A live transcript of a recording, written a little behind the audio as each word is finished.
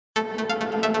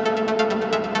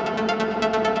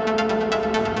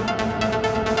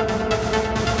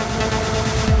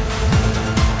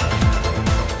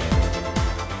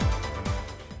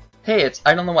Hey, it's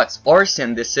IdkWhatsRc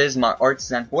and this is my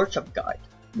Artisans Workshop guide.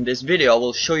 In this video I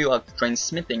will show you how to train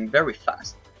smithing very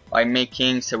fast by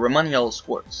making ceremonial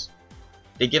swords.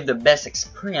 They give the best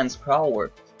experience per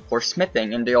hour for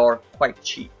smithing and they are quite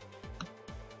cheap.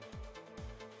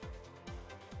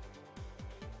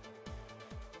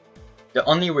 The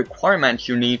only requirement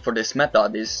you need for this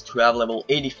method is to have level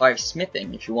 85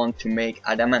 smithing if you want to make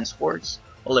adamant swords,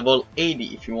 or level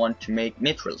 80 if you want to make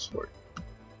mithril sword.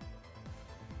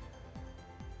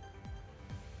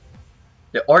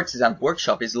 The Artisans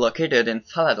Workshop is located in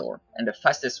Falador, and the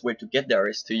fastest way to get there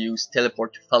is to use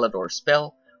Teleport to Falador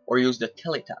spell or use the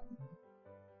Teletab.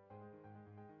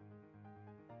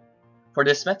 For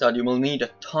this method you will need a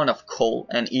ton of coal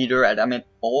and either adamant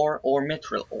ore or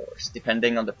mithril ores,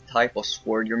 depending on the type of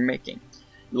sword you're making.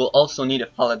 You will also need a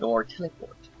Falador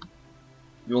teleport.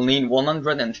 You will need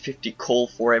 150 coal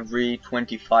for every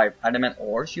 25 adamant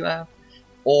ores you have,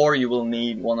 or you will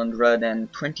need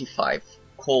 125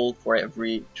 coal for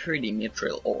every 30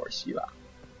 mithril ores you have.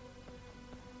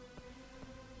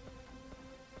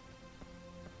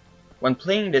 When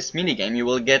playing this minigame you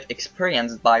will get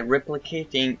experience by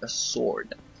replicating a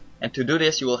sword, and to do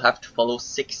this you will have to follow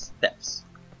 6 steps.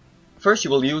 First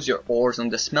you will use your ores on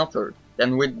the smelter,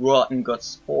 then withdraw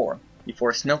ingots 4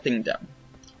 before smelting them.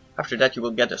 After that you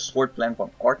will get a sword plan from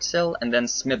art cell and then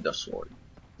smith the sword.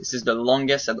 This is the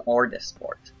longest and hardest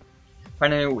part.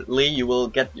 Finally, you will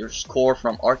get your score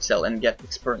from art cell and get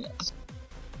experience.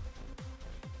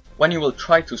 When you will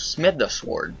try to smith the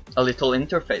sword, a little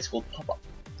interface will pop up.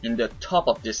 In the top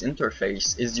of this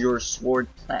interface is your sword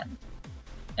plan,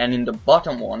 and in the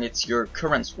bottom one it's your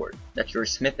current sword that you're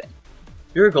smithing.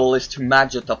 Your goal is to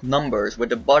match the top numbers with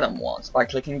the bottom ones by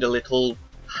clicking the little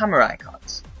hammer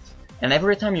icons, and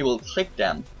every time you will click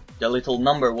them, the little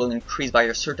number will increase by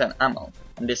a certain amount,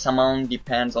 and this amount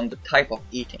depends on the type of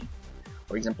eating.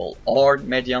 For example, hard,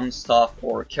 medium, soft,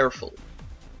 or careful.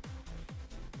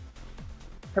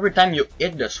 Every time you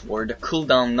hit the sword, the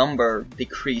cooldown number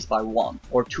decreases by 1,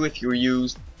 or 2 if you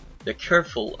use the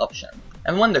careful option.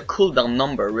 And when the cooldown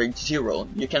number reaches 0,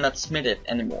 you cannot smith it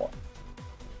anymore.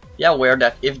 Be aware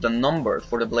that if the number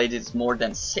for the blade is more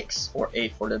than 6 or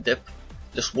 8 for the dip,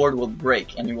 the sword will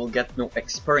break and you will get no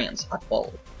experience at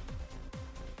all.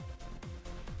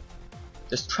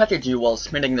 The strategy while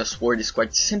smithing the sword is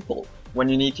quite simple. When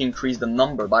you need to increase the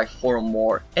number by 4 or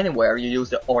more anywhere, you use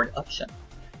the hard option.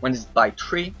 When it's by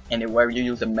 3, anywhere you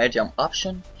use the medium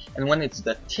option, and when it's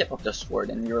the tip of the sword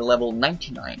and you're level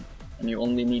 99 and you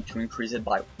only need to increase it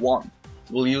by 1,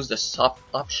 you will use the soft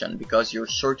option because you're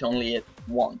sure to only hit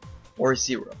 1 or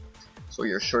 0, so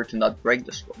you're sure to not break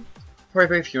the sword.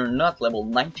 However, if you're not level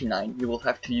 99, you will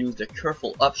have to use the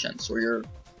careful option, so you're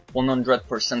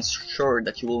 100% sure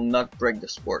that you will not break the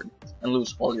sword and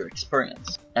lose all your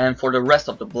experience. And for the rest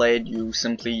of the blade, you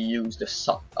simply use the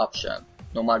soft option,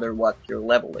 no matter what your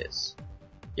level is.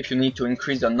 If you need to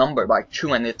increase the number by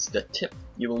 2 and it's the tip,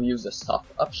 you will use the soft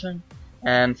option.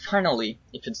 And finally,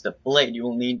 if it's the blade, you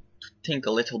will need to think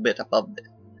a little bit about it.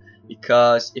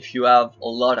 Because if you have a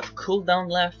lot of cooldown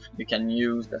left, you can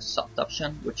use the soft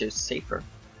option, which is safer.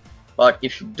 But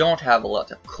if you don't have a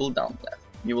lot of cooldown left,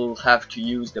 you will have to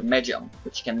use the medium,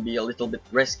 which can be a little bit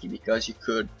risky because you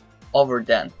could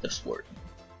overdent the sword.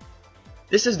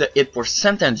 This is the hit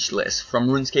percentage list from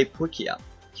RuneScape Wikia.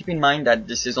 Keep in mind that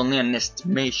this is only an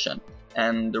estimation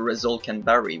and the result can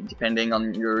vary depending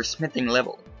on your smithing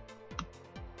level.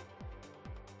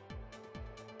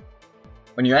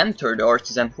 When you enter the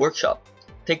Artisans Workshop,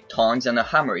 take tongs and a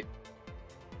hammer.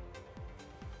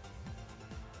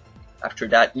 After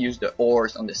that, use the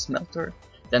ores on the smelter,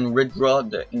 then redraw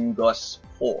the ingots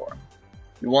 4.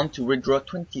 You want to redraw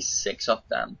 26 of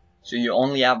them, so you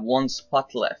only have 1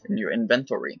 spot left in your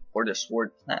inventory for the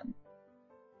sword plan.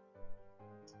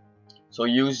 So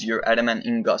use your adamant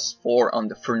ingots 4 on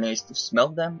the furnace to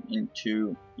smelt them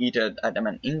into heated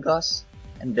adamant ingots,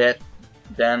 and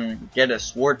then get a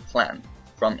sword plan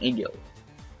from a guild.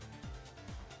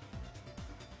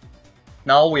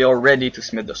 Now we are ready to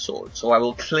smith the sword, so I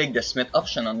will click the smith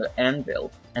option on the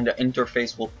anvil and the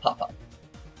interface will pop up.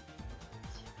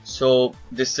 So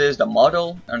this is the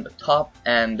model on the top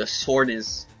and the sword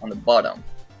is on the bottom.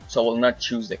 So I will not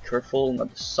choose the careful, not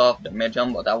the soft, the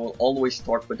medium, but I will always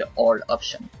start with the hard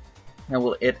option. I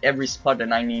will hit every spot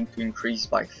that I need to increase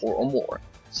by 4 or more,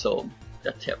 so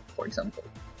the tip for example.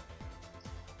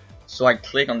 So I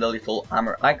click on the little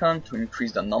hammer icon to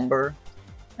increase the number,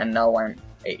 and now I'm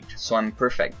 8, so I'm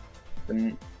perfect.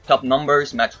 The top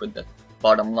numbers match with the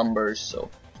bottom numbers, so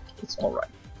it's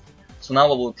alright. So now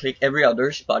I will click every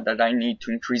other spot that I need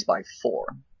to increase by 4.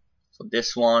 So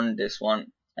this one,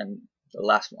 and the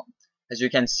last one. As you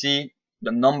can see,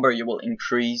 the number you will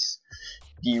increase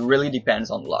really depends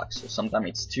on luck, so sometimes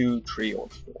it's 2, 3, or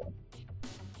 4.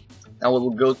 Now we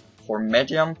will go for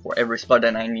medium for every spot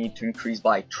that I need to increase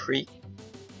by 3.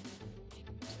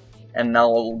 And now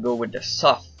I will go with the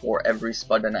soft for every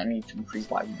spot that I need to increase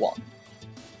by 1.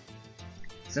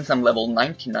 Since I'm level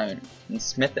 99 in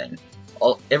smithing,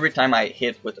 every time I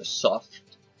hit with a soft,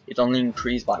 it only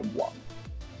increased by 1.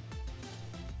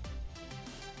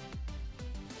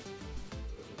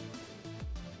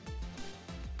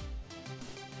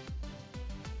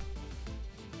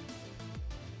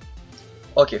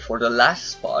 Okay, for the last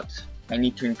spot, I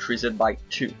need to increase it by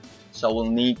 2. So I will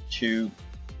need to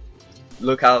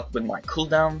look out with my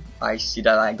cooldown. I see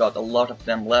that I got a lot of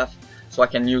them left, so I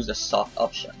can use the soft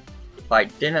option. If I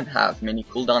didn't have many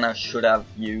cooldown, I should have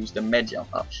used the medium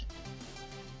option.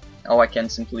 Now I can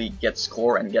simply get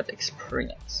score and get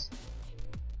experience.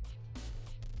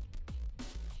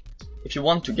 If you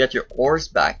want to get your ores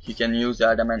back, you can use the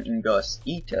adamant ingots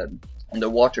heated on the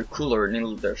water cooler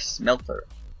near the smelter,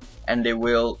 and they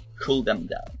will cool them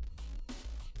down.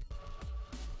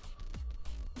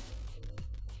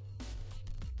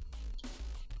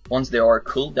 Once they are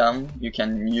cooled down, you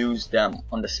can use them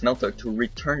on the smelter to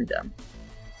return them,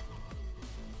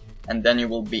 and then you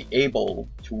will be able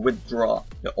to withdraw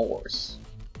the ores.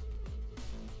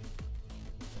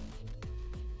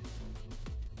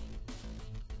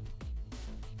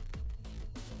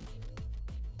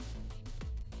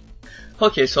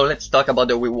 Okay, so let's talk about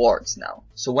the rewards now.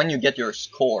 So when you get your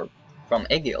score from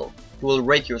a guild, it will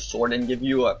rate your sword and give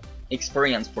you a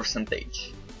experience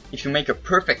percentage. If you make a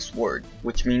perfect sword,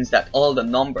 which means that all the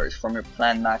numbers from your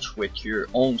plan match with your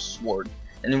own sword,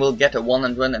 then you will get a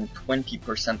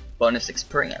 120% bonus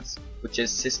experience, which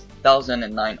is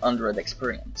 6,900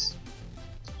 experience.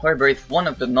 However, if one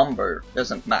of the number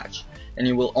doesn't match, then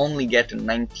you will only get a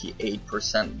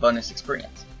 98% bonus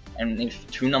experience. And if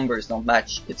two numbers don't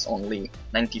match, it's only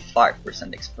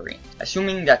 95% experience.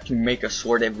 Assuming that you make a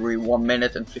sword every 1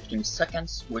 minute and 15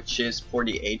 seconds, which is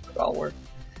 48 per hour,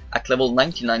 at level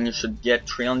 99 you should get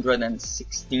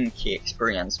 316k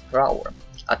experience per hour,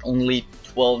 at only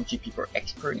 12 GP per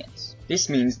experience. This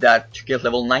means that to get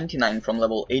level 99 from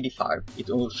level 85, it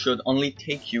should only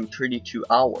take you 32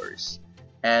 hours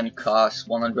and cost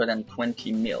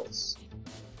 120 mils.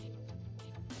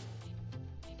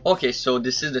 Okay, so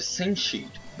this is the same sheet,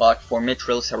 but for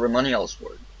Mithril Ceremonial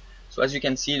Sword. So as you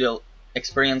can see, the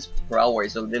experience per hour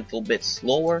is a little bit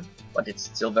slower, but it's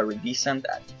still very decent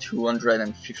at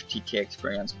 250k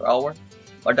experience per hour.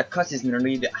 But the cost is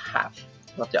nearly the half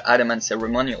of the Adamant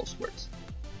Ceremonial Swords.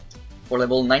 For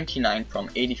level 99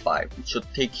 from 85, it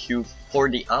should take you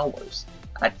 40 hours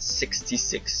at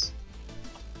 66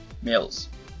 mils.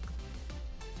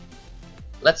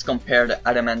 Let's compare the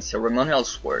Adamant Ceremonial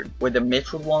Sword with the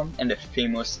Mithril one and the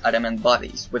famous Adamant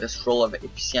Bodies with a stroll of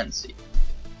efficiency.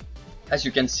 As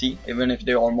you can see, even if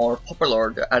they are more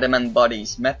popular, the Adamant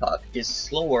Bodies method is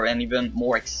slower and even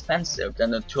more expensive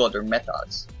than the two other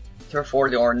methods. Therefore,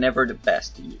 they are never the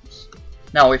best to use.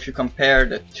 Now, if you compare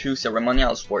the two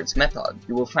Ceremonial Swords method,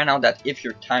 you will find out that if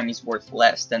your time is worth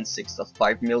less than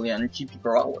 6.5 million GP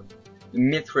per hour, the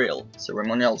Mithril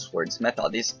Ceremonial Swords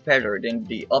method is better than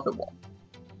the other one.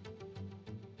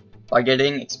 By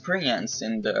getting experience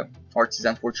in the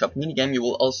Artisans Workshop minigame, you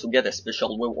will also get a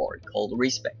special reward called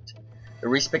Respect. The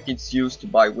Respect is used to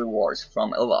buy rewards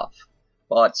from Elaf,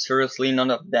 but seriously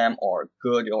none of them are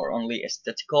good or only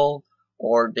aesthetical,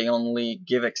 or they only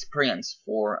give experience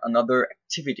for another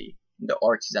activity in the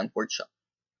Artisans Workshop.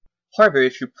 However,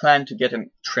 if you plan to get a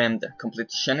trimmed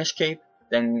complete Shinish cape,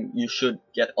 then you should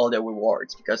get all the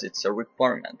rewards because it's a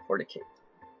requirement for the cape.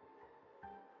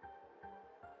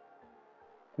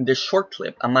 In this short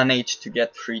clip, I managed to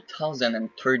get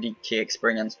 3030k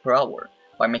experience per hour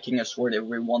by making a sword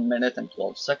every 1 minute and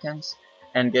 12 seconds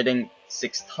and getting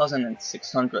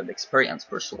 6600 experience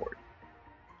per sword.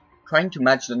 Trying to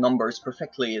match the numbers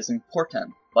perfectly is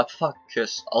important, but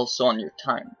focus also on your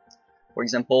time. For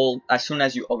example, as soon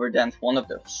as you overdamp one of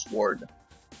the sword,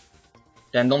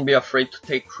 then don't be afraid to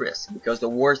take risks, because the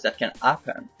worst that can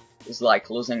happen is like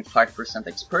losing 5%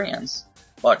 experience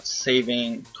but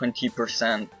saving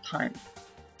 20% time.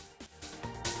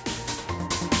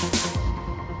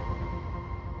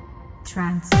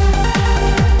 Trans.